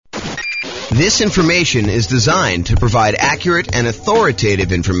This information is designed to provide accurate and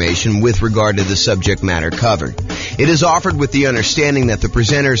authoritative information with regard to the subject matter covered. It is offered with the understanding that the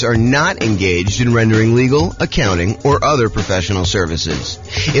presenters are not engaged in rendering legal, accounting, or other professional services.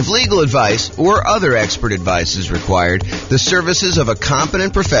 If legal advice or other expert advice is required, the services of a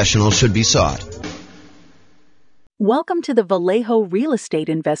competent professional should be sought. Welcome to the Vallejo Real Estate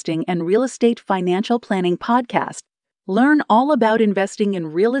Investing and Real Estate Financial Planning Podcast. Learn all about investing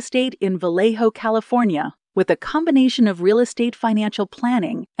in real estate in Vallejo, California, with a combination of real estate financial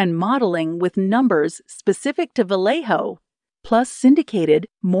planning and modeling with numbers specific to Vallejo, plus syndicated,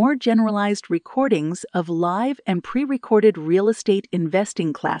 more generalized recordings of live and pre-recorded real estate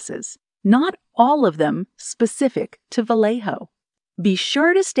investing classes, not all of them specific to Vallejo. Be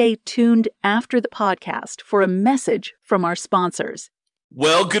sure to stay tuned after the podcast for a message from our sponsors.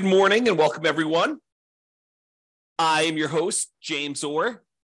 Well, good morning and welcome, everyone. I am your host, James Orr,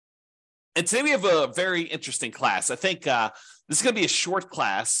 and today we have a very interesting class. I think this is going to be a short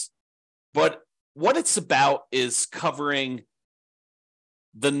class, but what it's about is covering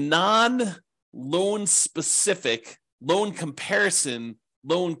the non-loan specific, loan comparison,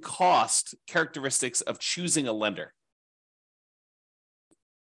 loan cost characteristics of choosing a lender.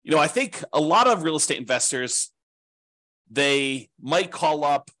 You know, I think a lot of real estate investors, they might call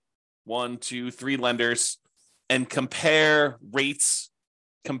up 1, 2, 3 lenders and compare rates,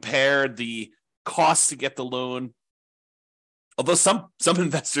 compare the cost to get the loan. Although some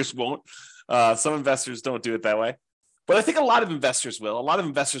investors won't. Some investors don't do it that way. But I think a lot of investors will. A lot of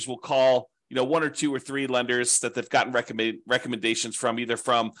investors will call, 1 or 2 or 3 lenders that they've gotten recommendations from, either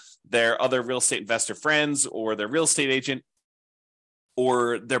from their other real estate investor friends or their real estate agent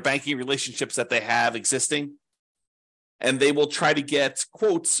or their banking relationships that they have existing. And they will try to get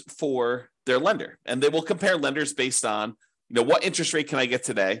quotes for their lender. And they will compare lenders based on, what interest rate can I get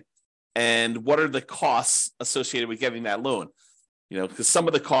today? And what are the costs associated with getting that loan? Because some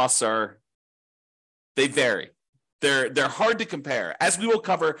of the costs they vary. They're hard to compare, as we will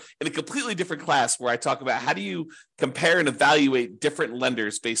cover in a completely different class where I talk about how do you compare and evaluate different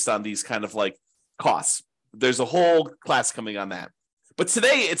lenders based on these kind of like costs. There's a whole class coming on that. But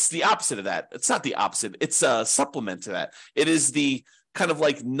today it's the opposite of that. It's not the opposite. It's a supplement to that. It is the kind of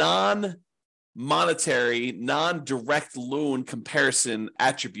like non-monetary, non-direct loan comparison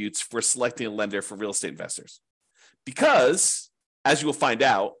attributes for selecting a lender for real estate investors. Because, as you will find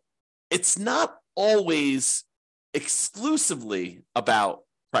out, it's not always exclusively about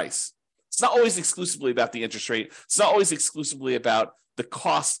price. It's not always exclusively about the interest rate. It's not always exclusively about the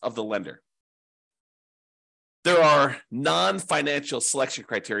cost of the lender. There are non-financial selection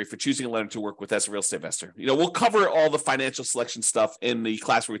criteria for choosing a lender to work with as a real estate investor. We'll cover all the financial selection stuff in the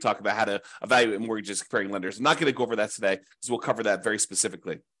class where we talk about how to evaluate mortgages comparing lenders. I'm not going to go over that today because we'll cover that very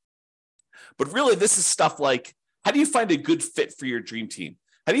specifically. But really, this is stuff like, how do you find a good fit for your dream team?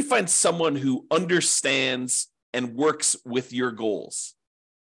 How do you find someone who understands and works with your goals,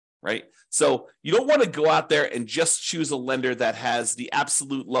 right? So you don't want to go out there and just choose a lender that has the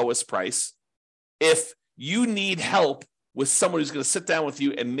absolute lowest price. If you need help with someone who's going to sit down with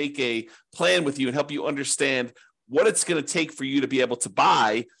you and make a plan with you and help you understand what it's going to take for you to be able to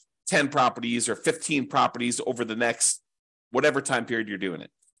buy 10 properties or 15 properties over the next whatever time period you're doing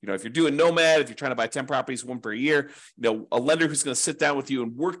it. If you're doing Nomad, if you're trying to buy 10 properties, 1 per year, a lender who's going to sit down with you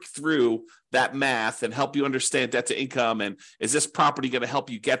and work through that math and help you understand debt to income. And is this property going to help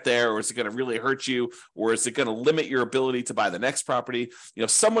you get there? Or is it going to really hurt you? Or is it going to limit your ability to buy the next property?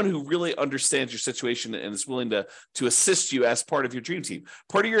 Someone who really understands your situation and is willing to assist you as part of your dream team,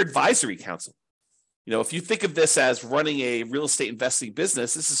 part of your advisory council. If you think of this as running a real estate investing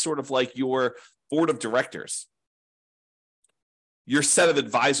business, this is sort of like your board of directors. Your set of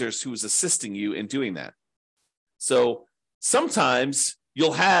advisors who is assisting you in doing that. So sometimes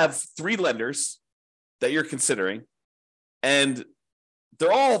you'll have 3 lenders that you're considering, and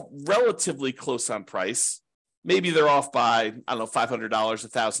they're all relatively close on price. Maybe they're off by, $500,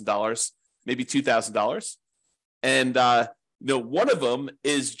 $1,000, maybe $2,000. And, one of them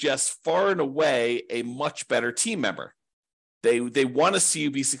is just far and away a much better team member. They want to see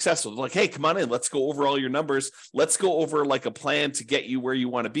you be successful. They're like, hey, come on in. Let's go over all your numbers. Let's go over like a plan to get you where you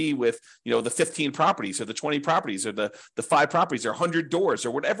want to be with, the 15 properties or the 20 properties or the 5 properties or 100 doors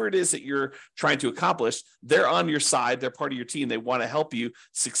or whatever it is that you're trying to accomplish. They're on your side. They're part of your team. They want to help you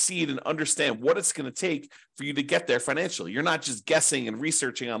succeed and understand what it's going to take for you to get there financially. You're not just guessing and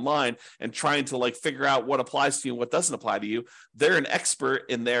researching online and trying to like figure out what applies to you and what doesn't apply to you. They're an expert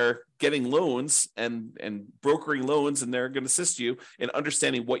in their getting loans and brokering loans, and they're going to assist you in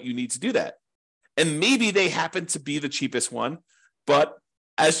understanding what you need to do that. And maybe they happen to be the cheapest one, but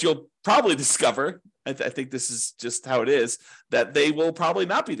as you'll probably discover, I think this is just how it is, that they will probably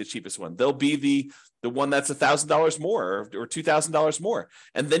not be the cheapest one. They'll be the one that's $1,000 more or $2,000 more.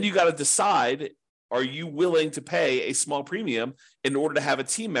 And then you got to decide, are you willing to pay a small premium in order to have a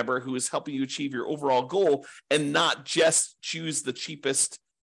team member who is helping you achieve your overall goal and not just choose the cheapest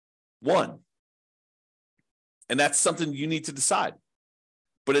one? And that's something you need to decide.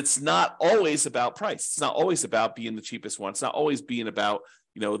 But it's not always about price. It's not always about being the cheapest one. It's not always being about,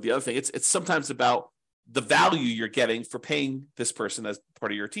 the other thing. It's sometimes about the value you're getting for paying this person as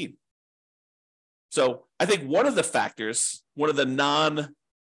part of your team. So I think one of the factors, one of the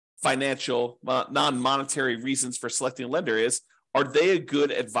non-financial, non-monetary reasons for selecting a lender is, are they a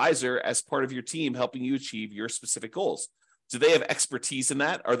good advisor as part of your team helping you achieve your specific goals? Do they have expertise in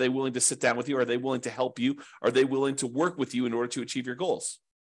that? Are they willing to sit down with you? Are they willing to help you? Are they willing to work with you in order to achieve your goals?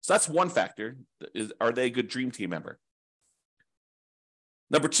 So that's one factor. Are they a good dream team member?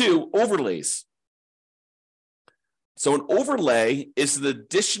 Number two, overlays. So an overlay is an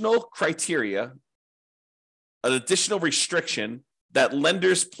additional criteria, an additional restriction that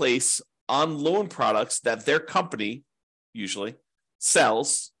lenders place on loan products that their company usually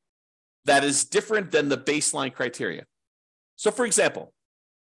sells that is different than the baseline criteria. So for example,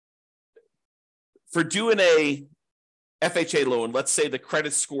 for doing a FHA loan, let's say the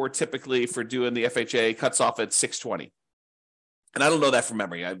credit score typically for doing the FHA cuts off at 620. And I don't know that from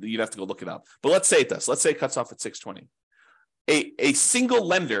memory. You'd have to go look it up. But let's say it does. Let's say it cuts off at 620. A single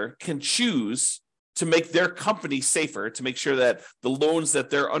lender can choose to make their company safer, to make sure that the loans that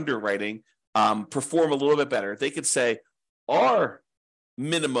they're underwriting perform a little bit better. They could say, our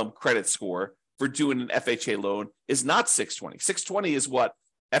minimum credit score for doing an FHA loan is not 620. 620 is what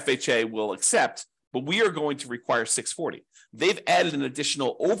FHA will accept, but we are going to require 640. They've added an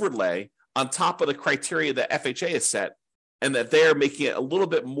additional overlay on top of the criteria that FHA has set, and that they're making it a little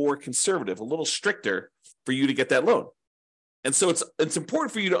bit more conservative, a little stricter for you to get that loan. And so it's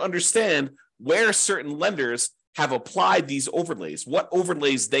important for you to understand where certain lenders have applied these overlays, what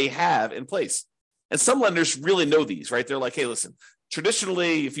overlays they have in place. And some lenders really know these, right? They're like, hey, listen,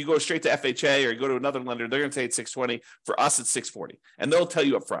 traditionally, if you go straight to FHA or you go to another lender, they're going to say it's 620. For us, it's 640. And they'll tell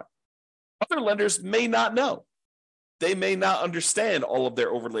you up front. Other lenders may not know. They may not understand all of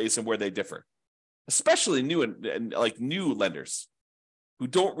their overlays and where they differ, especially new lenders who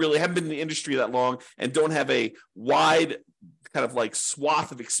haven't been in the industry that long and don't have a wide kind of like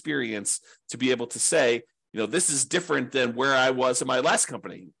swath of experience to be able to say, this is different than where I was in my last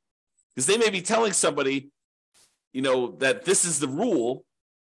company. Because they may be telling somebody, that this is the rule,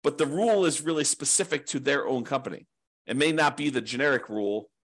 but the rule is really specific to their own company. It may not be the generic rule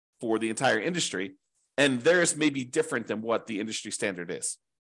for the entire industry, and theirs may be different than what the industry standard is.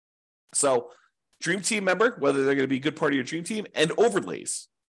 So dream team member, whether they're going to be a good part of your dream team, and overlays.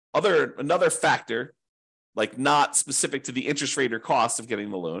 Another factor, like not specific to the interest rate or cost of getting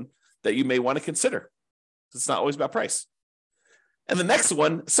the loan, that you may want to consider. It's not always about price. And the next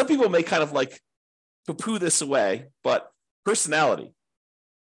one, some people may kind of like poo-poo this away, but personality.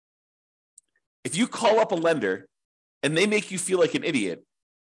 If you call up a lender and they make you feel like an idiot,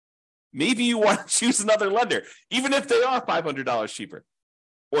 maybe you want to choose another lender, even if they are $500 cheaper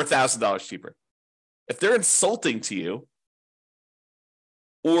or $1,000 cheaper. If they're insulting to you,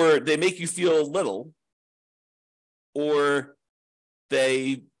 or they make you feel little, or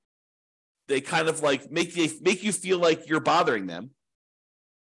they kind of like make you feel like you're bothering them,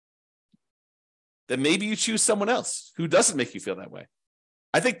 then maybe you choose someone else who doesn't make you feel that way.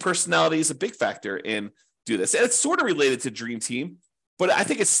 I think personality is a big factor in do this. And it's sort of related to Dream Team, but I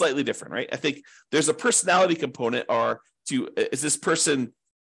think it's slightly different, right? I think there's a personality component, is this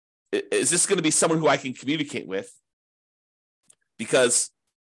going to be someone who I can communicate with because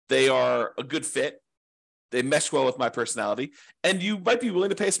they are a good fit, they mesh well with my personality, and you might be willing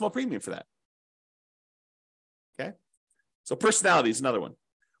to pay a small premium for that. Okay? So personality is another one.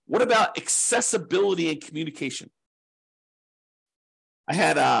 What about accessibility and communication? I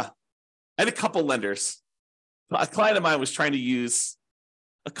had a couple lenders. A client of mine was trying to use,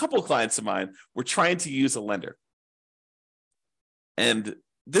 a couple clients of mine were trying to use a lender. And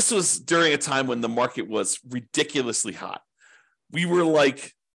this was during a time when the market was ridiculously hot. We were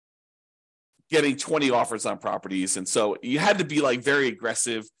like getting 20 offers on properties. And so you had to be like very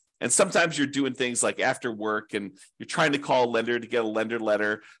aggressive. And sometimes you're doing things like after work and you're trying to call a lender to get a lender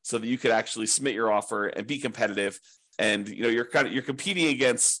letter so that you could actually submit your offer and be competitive. And you're competing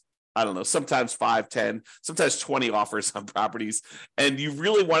against, I don't know, sometimes 5, 10, sometimes 20 offers on properties. And you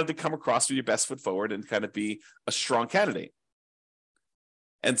really wanted to come across with your best foot forward and kind of be a strong candidate.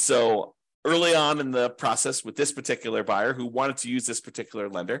 And so early on in the process with this particular buyer who wanted to use this particular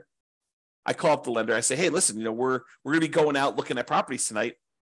lender, I call up the lender. I say, hey, listen, we're going to be going out looking at properties tonight.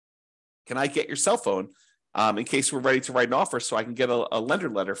 Can I get your cell phone in case we're ready to write an offer so I can get a lender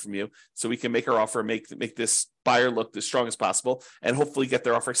letter from you so we can make our offer, make this buyer look as strong as possible and hopefully get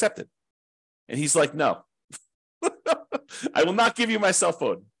their offer accepted? And he's like, no, I will not give you my cell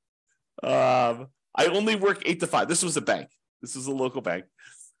phone. I only work 8 to 5. This was a bank. This was a local bank,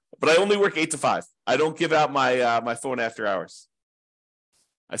 but I only work 8 to 5. I don't give out my phone after hours.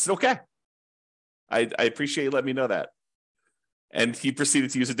 I said, okay. I appreciate you letting me know that. And he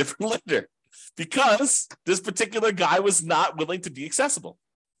proceeded to use a different lender because this particular guy was not willing to be accessible.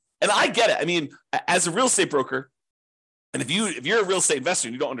 And I get it. I mean, as a real estate broker, and if you're a real estate investor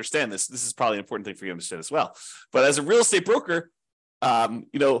and you don't understand this is probably an important thing for you to understand as well. But as a real estate broker, I'll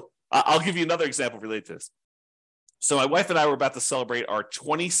give you another example related to this. So my wife and I were about to celebrate our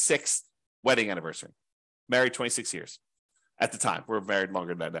 26th wedding anniversary, married 26 years at the time. We're married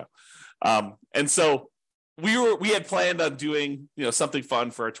longer than that now. And so we had planned on doing, something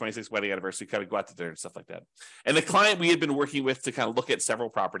fun for our 26th wedding anniversary, kind of go out to dinner and stuff like that. And the client we had been working with to kind of look at several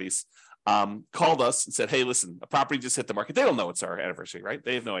properties called us and said, hey, listen, a property just hit the market. They don't know it's our anniversary, right?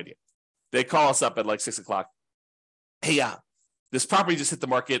 They have no idea. They call us up at like 6:00. Hey, this property just hit the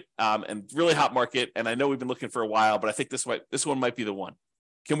market and really hot market. And I know we've been looking for a while, but I think this one might be the one.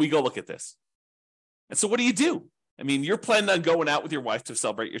 Can we go look at this? And so what do? I mean, you're planning on going out with your wife to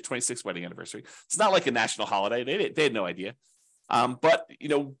celebrate your 26th wedding anniversary. It's not like a national holiday. They had no idea. But,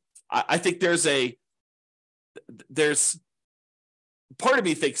 I think there's part of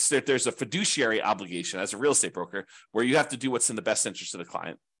me thinks that there's a fiduciary obligation as a real estate broker where you have to do what's in the best interest of the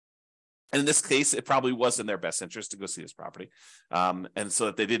client. And in this case, it probably was in their best interest to go see this property. And so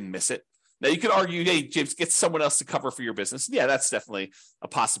that they didn't miss it. Now, you could argue, hey, James, get someone else to cover for your business. Yeah, that's definitely a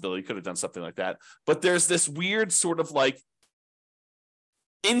possibility. You could have done something like that. But there's this weird sort of like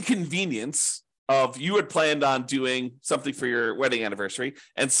inconvenience of you had planned on doing something for your wedding anniversary,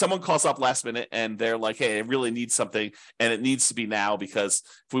 and someone calls up last minute and they're like, hey, I really need something, and it needs to be now because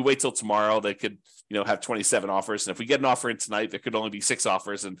if we wait till tomorrow, they could have 27 offers. And if we get an offer in tonight, there could only be 6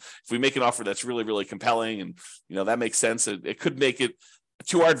 offers. And if we make an offer that's really, really compelling and, that makes sense, it could make it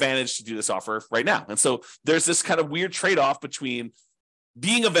to our advantage to do this offer right now. And so there's this kind of weird trade-off between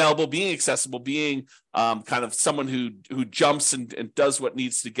being available, being accessible, being kind of someone who jumps and does what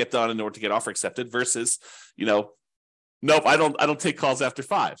needs to get done in order to get offer accepted versus, nope, I don't take calls after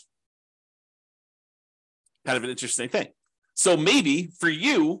 5. Kind of an interesting thing. So maybe for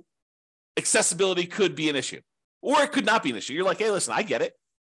you, accessibility could be an issue, or it could not be an issue. You're like, hey, listen, I get it.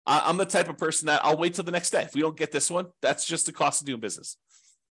 I'm the type of person that I'll wait till the next day. If we don't get this one, that's just the cost of doing business.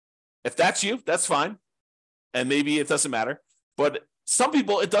 If that's you, that's fine. And maybe it doesn't matter. But some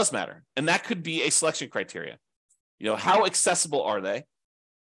people, it does matter. And that could be a selection criteria. How accessible are they?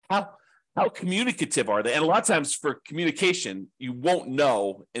 How communicative are they? And a lot of times for communication, you won't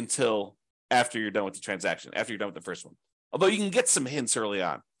know until after you're done with the transaction, after you're done with the first one. Although you can get some hints early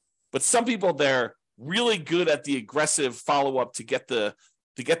on. But some people, they're really good at the aggressive follow-up to get the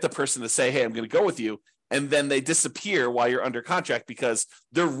person to say, hey, I'm going to go with you. And then they disappear while you're under contract because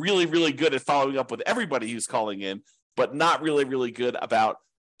they're really, really good at following up with everybody who's calling in, but not really, really good about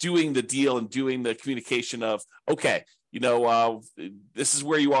doing the deal and doing the communication of, okay, this is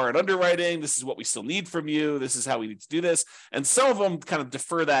where you are in underwriting. This is what we still need from you. This is how we need to do this. And some of them kind of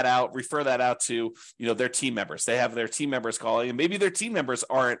refer that out to, their team members. They have their team members calling, and maybe their team members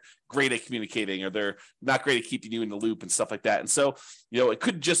aren't great at communicating, or they're not great at keeping you in the loop and stuff like that. And so, it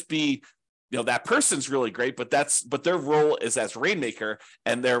could just be, that person's really great, but their role is as rainmaker,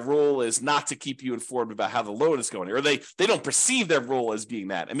 and their role is not to keep you informed about how the loan is going, or they don't perceive their role as being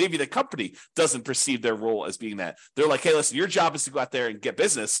that. And maybe the company doesn't perceive their role as being that. They're like, hey, listen, your job is to go out there and get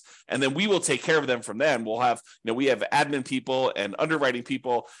business, and then we will take care of them from then. We'll have, we have admin people and underwriting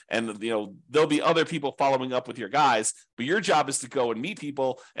people, and, there'll be other people following up with your guys, but your job is to go and meet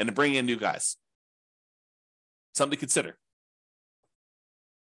people and to bring in new guys. Something to consider.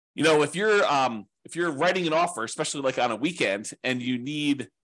 If you're writing an offer, especially like on a weekend, and you need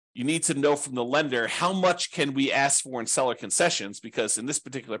to know from the lender how much can we ask for in seller concessions, because in this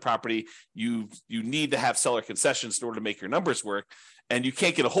particular property, you need to have seller concessions in order to make your numbers work, and you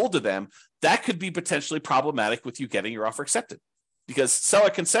can't get a hold of them, that could be potentially problematic with you getting your offer accepted, because seller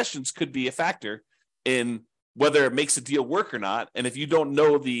concessions could be a factor in whether it makes a deal work or not. And if you don't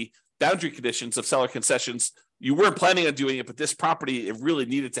know the boundary conditions of seller concessions, you weren't planning on doing it, but this property, it really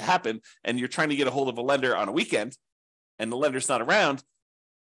needed to happen, and you're trying to get a hold of a lender on a weekend, and the lender's not around,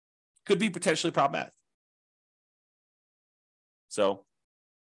 could be potentially problematic. So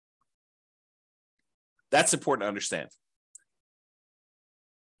that's important to understand.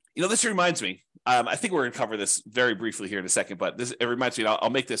 This reminds me, I think we're going to cover this very briefly here in a second, but it reminds me, I'll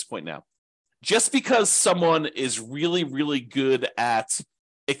make this point now. Just because someone is really, really good at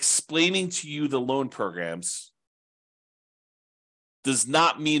explaining to you the loan programs does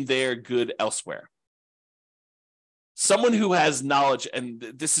not mean they're good elsewhere. Someone who has knowledge, and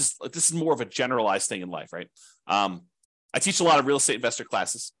this is more of a generalized thing in life, right? I teach a lot of real estate investor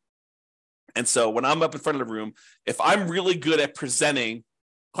classes. And so when I'm up in front of the room, if I'm really good at presenting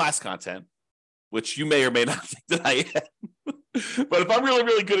class content, which you may or may not think that I am, but if I'm really,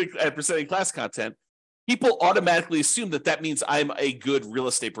 really good at presenting class content, people automatically assume that means I'm a good real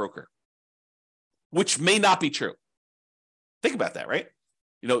estate broker, which may not be true. Think about that, right?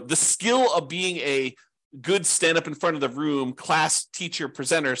 The skill of being a good stand up in front of the room, class teacher,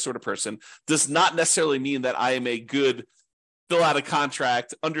 presenter sort of person does not necessarily mean that I am a good fill out a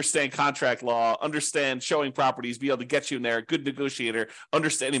contract, understand contract law, understand showing properties, be able to get you in there, good negotiator,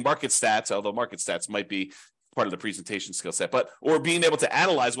 understanding market stats, although market stats might be part of the presentation skill set, or being able to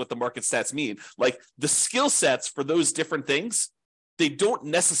analyze what the market stats mean. Like the skill sets for those different things, they don't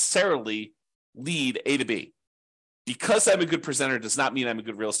necessarily lead A to B. Because I'm a good presenter does not mean I'm a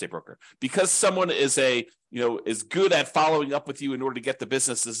good real estate broker. Because someone is is good at following up with you in order to get the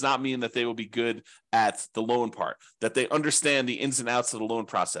business does not mean that they will be good at the loan part, that they understand the ins and outs of the loan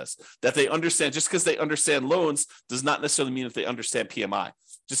process, that they understand, just because they understand loans does not necessarily mean that they understand PMI.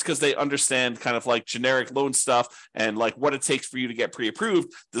 Just because they understand kind of like generic loan stuff and like what it takes for you to get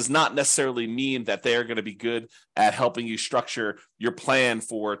pre-approved does not necessarily mean that they're going to be good at helping you structure your plan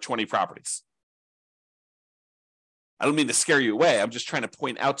for 20 properties. I don't mean to scare you away. I'm just trying to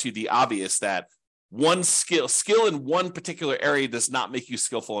point out to you the obvious that one skill in one particular area does not make you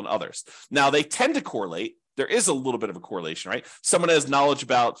skillful in others. Now, they tend to correlate. There is a little bit of a correlation, right? Someone has knowledge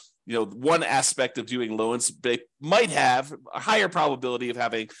about, one aspect of doing loans, they might have a higher probability of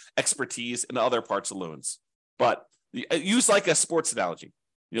having expertise in other parts of loans. But use like a sports analogy.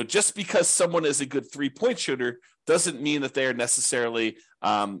 Just because someone is a good 3-point shooter doesn't mean that they're necessarily,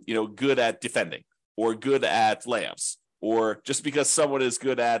 good at defending or good at layups, or just because someone is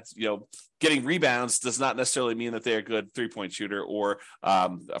good at, getting rebounds does not necessarily mean that they're a good 3-point shooter or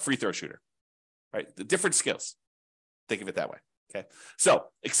a free throw shooter, right? The different skills. Think of it that way. Okay. So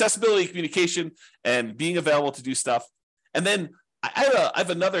accessibility, communication, and being available to do stuff. And then I have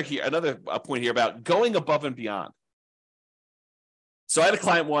another point here about going above and beyond. So I had a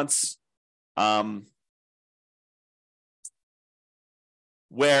client once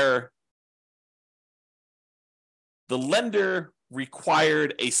where the lender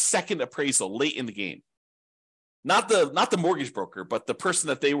required a second appraisal late in the game. Not the mortgage broker, but the person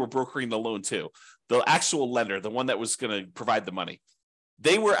that they were brokering the loan to, the actual lender, the one that was going to provide the money.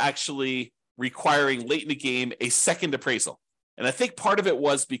 They were actually requiring late in the game a second appraisal. And I think part of it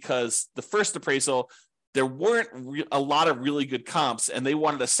was because the first appraisal, there weren't a lot of really good comps, and they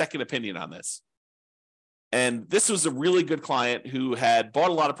wanted a second opinion on this. And this was a really good client who had bought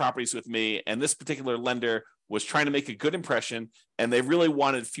a lot of properties with me, and this particular lender was trying to make a good impression, and they really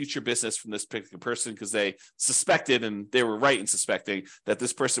wanted future business from this particular person because they suspected, and they were right in suspecting, that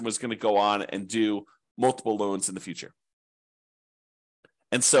this person was going to go on and do multiple loans in the future.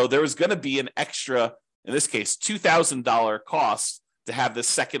 And so there was going to be an extra, in this case, $2,000 cost to have this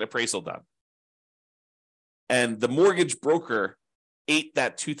second appraisal done. And the mortgage broker ate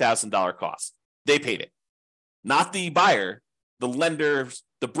that $2,000 cost. They paid it. Not the buyer, the lender,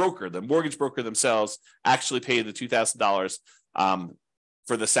 the broker, the mortgage broker themselves actually paid the $2,000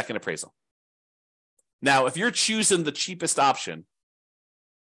 for the second appraisal. Now, if you're choosing the cheapest option,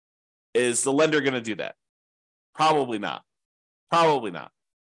 is the lender going to do that? Probably not. Probably not.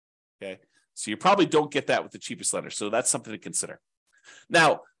 Okay. So you probably don't get that with the cheapest lender. So that's something to consider.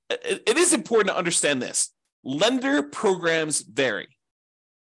 Now, it is important to understand this. Lender programs vary.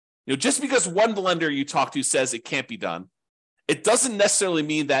 Just because one lender you talk to says it can't be done, it doesn't necessarily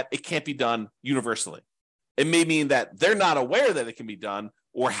mean that it can't be done universally. It may mean that they're not aware that it can be done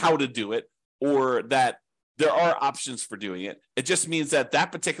or how to do it, or that there are options for doing it. It just means that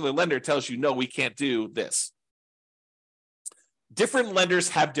that particular lender tells you, no, we can't do this. Different lenders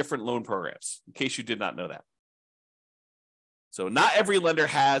have different loan programs, in case you did not know that. So not every lender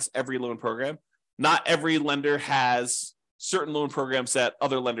has every loan program. Not every lender has certain loan programs that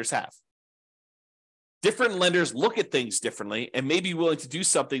other lenders have. Different lenders look at things differently and may be willing to do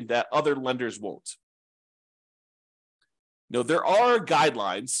something that other lenders won't. There are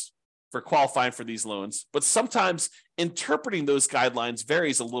guidelines for qualifying for these loans, but sometimes interpreting those guidelines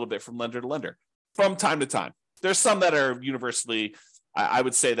varies a little bit from lender to lender from time to time. There's some that are universally, I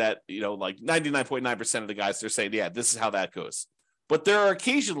would say that, like 99.9% of the guys, they're saying, yeah, this is how that goes. but there are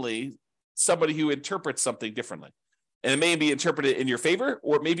occasionally somebody who interprets something differently. And it may be interpreted in your favor,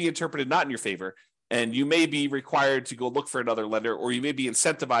 or it may be interpreted not in your favor. And you may be required to go look for another lender, or you may be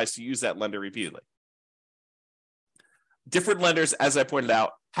incentivized to use that lender repeatedly. Different lenders, as I pointed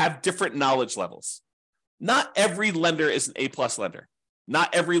out, have different knowledge levels. Not every lender is an A+ lender.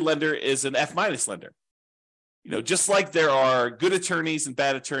 Not every lender is an F- lender. Just like there are good attorneys and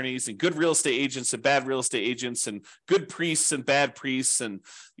bad attorneys, and good real estate agents and bad real estate agents, and good priests and bad priests, and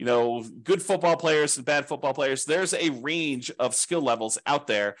good football players and bad football players, there's a range of skill levels out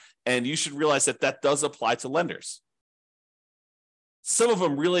there, and you should realize that that does apply to lenders. Some of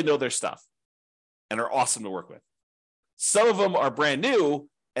them really know their stuff and are awesome to work with. Some of them are brand new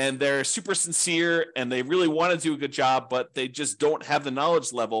and they're super sincere and they really want to do a good job, but they just don't have the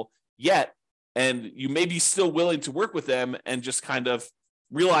knowledge level yet. And you may be still willing to work with them and just kind of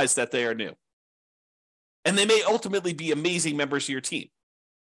realize that they are new. And they may ultimately be amazing members of your team.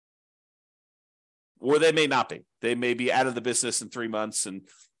 Or they may not be. They may be out of the business in 3 months and,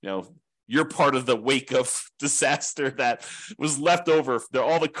 you're part of the wake of disaster that was left over,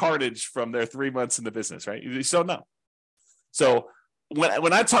 all the carnage from their 3 months in the business, right? You just don't know. So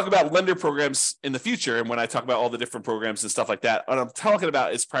when I talk about lender programs in the future, and when I talk about all the different programs and stuff like that, what I'm talking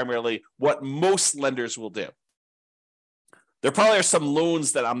about is primarily what most lenders will do. There probably are some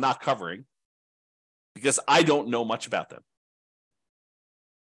loans that I'm not covering because I don't know much about them.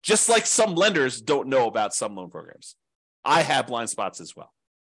 Just like some lenders don't know about some loan programs. I have blind spots as well.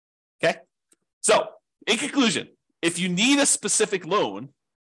 Okay? So, in conclusion, if you need a specific loan,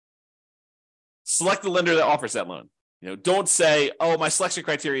 select the lender that offers that loan. Don't say, oh, my selection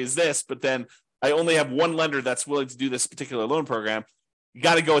criteria is this, but then I only have one lender that's willing to do this particular loan program. You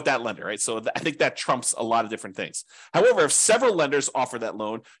got to go with that lender, right? So I think that trumps a lot of different things. However, if several lenders offer that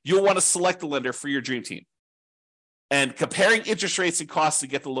loan, you'll want to select the lender for your dream team. And comparing interest rates and costs to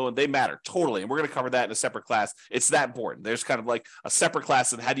get the loan, they matter totally. And we're going to cover that in a separate class. It's that important. There's kind of like a separate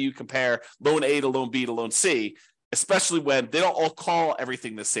class of how do you compare loan A to loan B to loan C, especially when they don't all call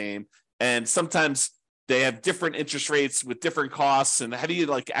everything the same. And sometimes they have different interest rates with different costs. And how do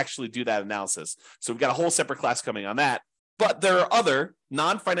you actually do that analysis? So we've got a whole separate class coming on that. But there are other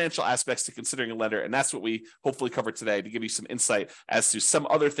non-financial aspects to considering a lender, and that's what we hopefully covered today to give you some insight as to some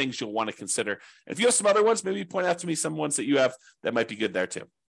other things you'll want to consider. And if you have some other ones, maybe point out to me some ones that you have that might be good there too.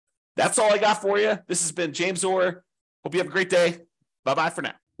 That's all I got for you. This has been James Orr. Hope you have a great day. Bye-bye for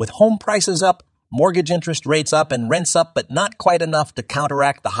now. With home prices up, mortgage interest rates up, and rents up, but not quite enough to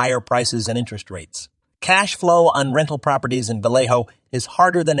counteract the higher prices and interest rates, cash flow on rental properties in Vallejo is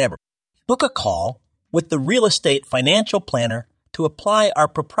harder than ever. Book a call with the Real Estate Financial Planner to apply our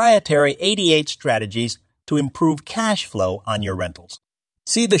proprietary 88 strategies to improve cash flow on your rentals.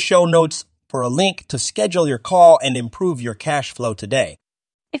 See the show notes for a link to schedule your call and improve your cash flow today.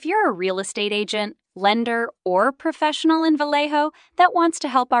 If you're a real estate agent, lender, or professional in Vallejo that wants to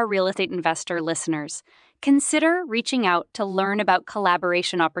help our real estate investor listeners, consider reaching out to learn about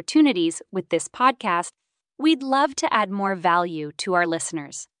collaboration opportunities with this podcast. We'd love to add more value to our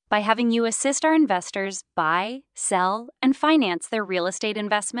listeners by having you assist our investors buy, sell, and finance their real estate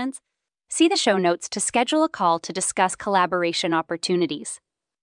investments. See the show notes to schedule a call to discuss collaboration opportunities.